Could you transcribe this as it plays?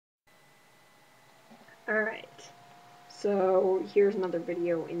Alright, so here's another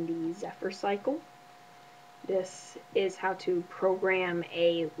video in the Zephyr cycle. This is how to program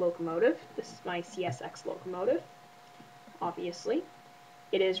a locomotive. This is my CSX locomotive, obviously.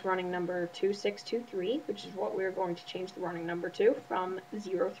 It is running number 2623, which is what we're going to change the running number to from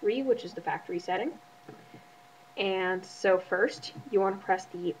 03, which is the factory setting. And so first, you want to press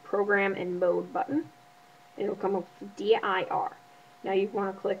the Program and Mode button. It'll come up with DIR. Now you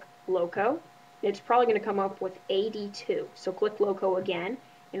want to click Loco. It's probably going to come up with AD2. So click Loco again,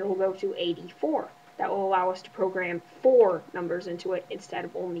 and it will go to AD4. That will allow us to program 4 numbers into it instead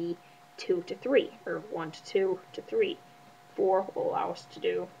of only 2 to 3, or 1 to 2 to 3. 4 will allow us to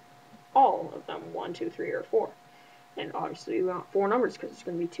do all of them, 1, 2, 3, or 4. And obviously we want 4 numbers because it's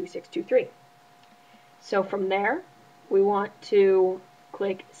going to be 2, 6, 2, 3. So from there, we want to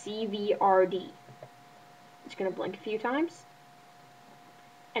click CVRD. It's going to blink a few times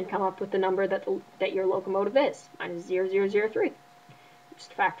and come up with the number that your locomotive is, minus 0003, which is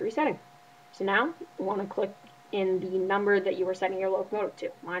the factory setting. So now you want to click in the number that you were setting your locomotive to,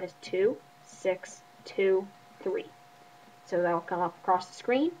 minus 2623. So that'll come up across the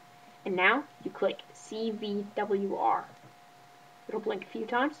screen, and now you click CVWR. It'll blink a few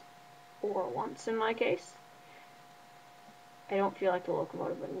times, or once in my case. I don't feel like the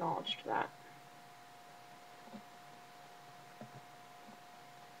locomotive acknowledged that.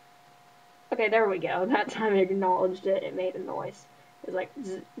 Okay, there we go. That time it acknowledged it. It made a noise. It was like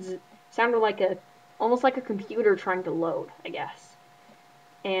zzz, zzz. Sounded like almost like a computer trying to load, I guess.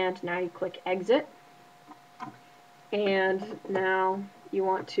 And now you click exit. And now you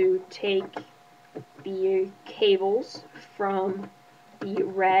want to take the cables from the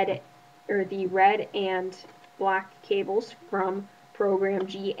red and black cables from program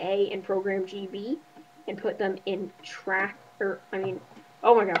GA and program GB and put them in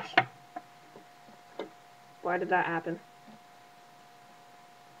oh my gosh. Why did that happen?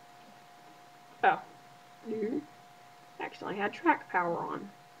 Oh. Actually, I had track power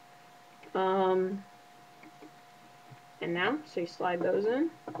on. And now, so you slide those in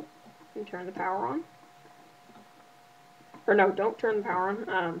and turn the power on. Or no, don't turn the power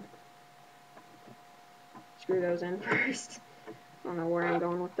on. Screw those in first. I don't know where I'm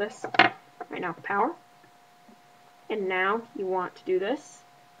going with this. Right now, power. And now you want to do this.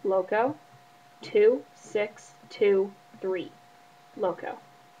 Loco 2623. Loco.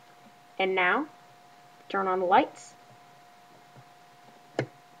 And now, turn on the lights.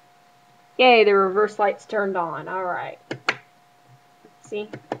 Yay, the reverse lights turned on. Alright. See?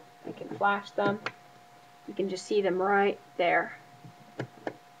 I can flash them. You can just see them right there.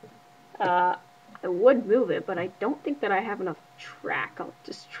 I would move it, but I don't think that I have enough track. I'll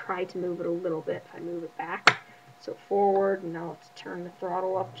just try to move it a little bit if I move it back. So forward, now let's turn the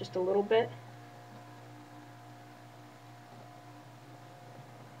throttle up just a little bit.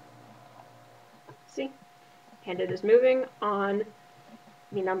 See? And it is moving on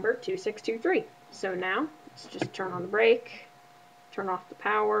the number 2623. So now, let's just turn on the brake, turn off the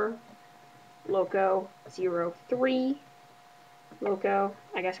power, Loco 03, Loco,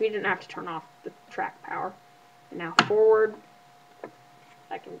 I guess we didn't have to turn off the track power. And now forward,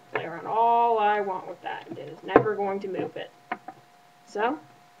 I can play around all I want with that. It is never going to move it. So,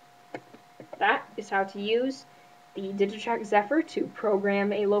 that is how to use the Digitrack Zephyr to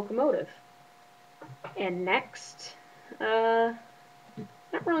program a locomotive. And next, not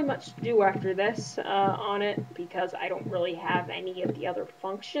really much to do after this on it because I don't really have any of the other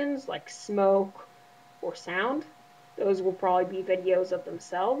functions like smoke or sound. Those will probably be videos of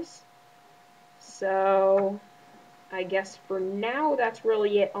themselves. So I guess for now that's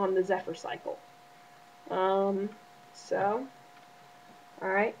really it on the Zephyr cycle. Alright,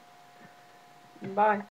 bye.